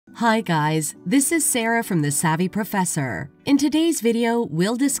Hi guys, this is Sarah from The Savvy Professor. In today's video,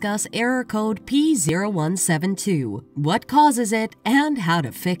 we'll discuss error code P0172, what causes it, and how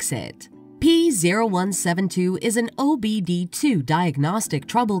to fix it. P0172 is an OBD-II diagnostic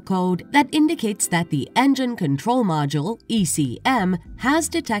trouble code that indicates that the Engine Control Module, ECM, has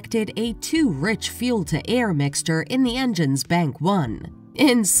detected a too rich fuel-to-air mixture in the engine's Bank 1.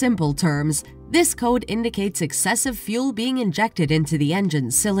 In simple terms, this code indicates excessive fuel being injected into the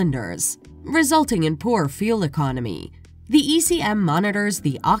engine's cylinders, resulting in poor fuel economy. The ECM monitors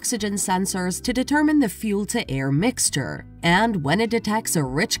the oxygen sensors to determine the fuel-to-air mixture, and when it detects a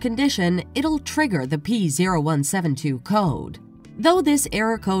rich condition, it'll trigger the P0172 code. Though this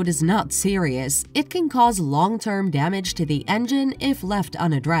error code is not serious, it can cause long-term damage to the engine if left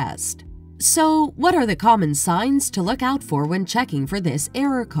unaddressed. So, what are the common signs to look out for when checking for this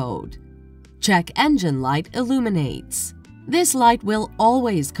error code? Check engine light illuminates. This light will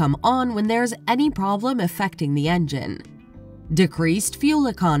always come on when there's any problem affecting the engine. Decreased fuel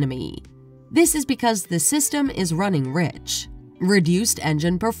economy. This is because the system is running rich. Reduced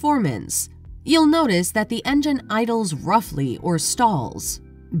engine performance. You'll notice that the engine idles roughly or stalls.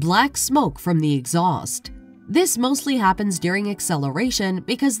 Black smoke from the exhaust. This mostly happens during acceleration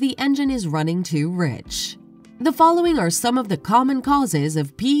because the engine is running too rich. The following are some of the common causes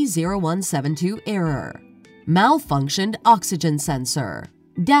of P0172 error: malfunctioned oxygen sensor,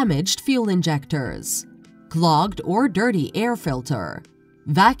 damaged fuel injectors, clogged or dirty air filter,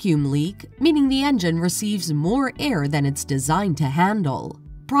 vacuum leak, meaning the engine receives more air than it's designed to handle,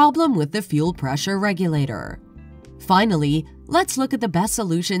 problem with the fuel pressure regulator. Finally, let's look at the best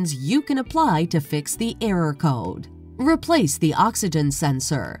solutions you can apply to fix the error code. Replace the oxygen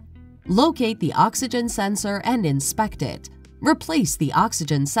sensor. Locate the oxygen sensor and inspect it. Replace the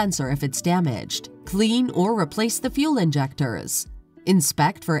oxygen sensor if it's damaged. Clean or replace the fuel injectors.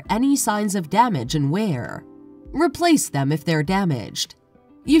 Inspect for any signs of damage and wear. Replace them if they're damaged.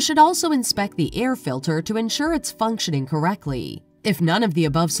 You should also inspect the air filter to ensure it's functioning correctly. If none of the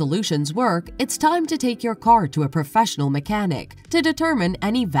above solutions work, it's time to take your car to a professional mechanic to determine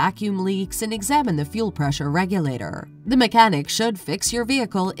any vacuum leaks and examine the fuel pressure regulator. The mechanic should fix your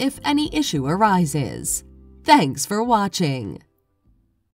vehicle if any issue arises. Thanks for watching.